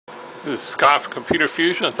This is Scott from Computer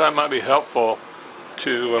Fusion. I thought it might be helpful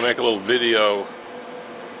to make a little video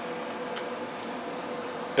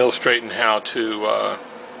illustrating how to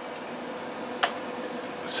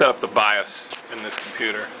set up the BIOS in this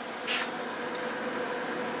computer.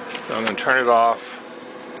 So I'm going to turn it off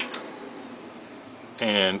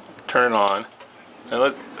and turn it on.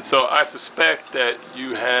 And so I suspect that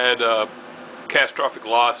you had catastrophic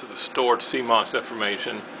loss of the stored CMOS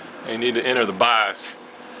information and you need to enter the BIOS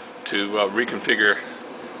to reconfigure.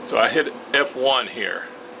 So I hit F1 here.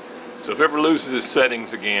 So if it ever loses its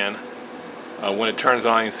settings again, when it turns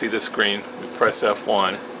on, you can see this screen. We press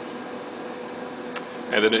F1,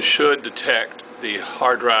 and then it should detect the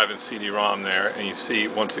hard drive and CD-ROM there, and you see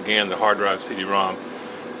once again the hard drive CD-ROM.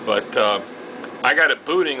 But I got it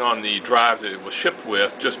booting on the drive that it was shipped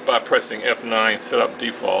with just by pressing F9, set up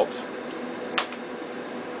defaults.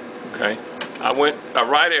 Okay. I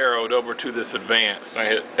right arrowed over to this advanced, and I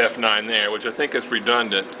hit F9 there, which I think is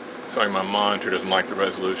redundant. Sorry, my monitor doesn't like the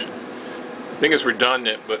resolution. I think it's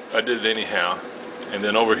redundant, but I did it anyhow. And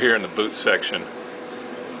then over here in the boot section,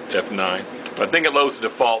 F9. But I think it loads the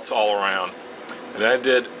defaults all around. And then I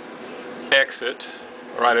did exit,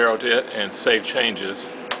 right arrow to it, and save changes.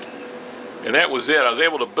 And that was it. I was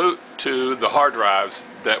able to boot to the hard drives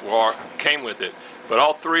that came with it. But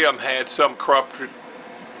all three of them had some corrupted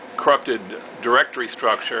directory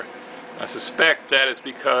structure. I suspect that is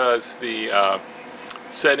because the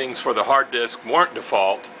settings for the hard disk weren't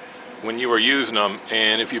default when you were using them,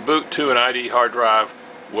 and if you boot to an ID hard drive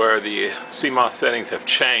where the CMOS settings have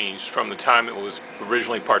changed from the time it was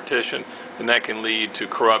originally partitioned, then that can lead to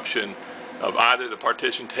corruption of either the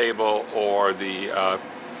partition table or the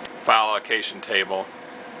file allocation table.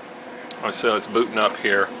 So it's booting up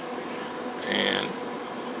here, and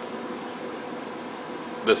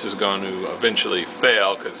this is going to eventually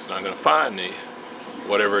fail because it's not going to find the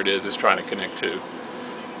whatever it is it's trying to connect to.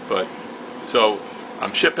 But so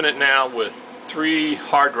I'm shipping it now with 3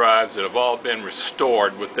 hard drives that have all been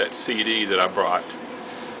restored with that CD that I brought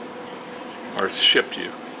or shipped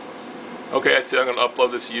you. Okay, I said I'm going to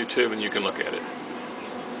upload this to YouTube and you can look at it.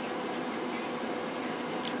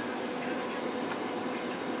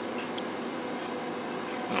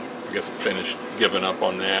 I guess I'm finished giving up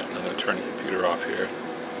on that, and I'm going to turn the computer off here.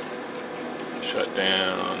 Shut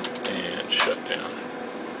down and shut down.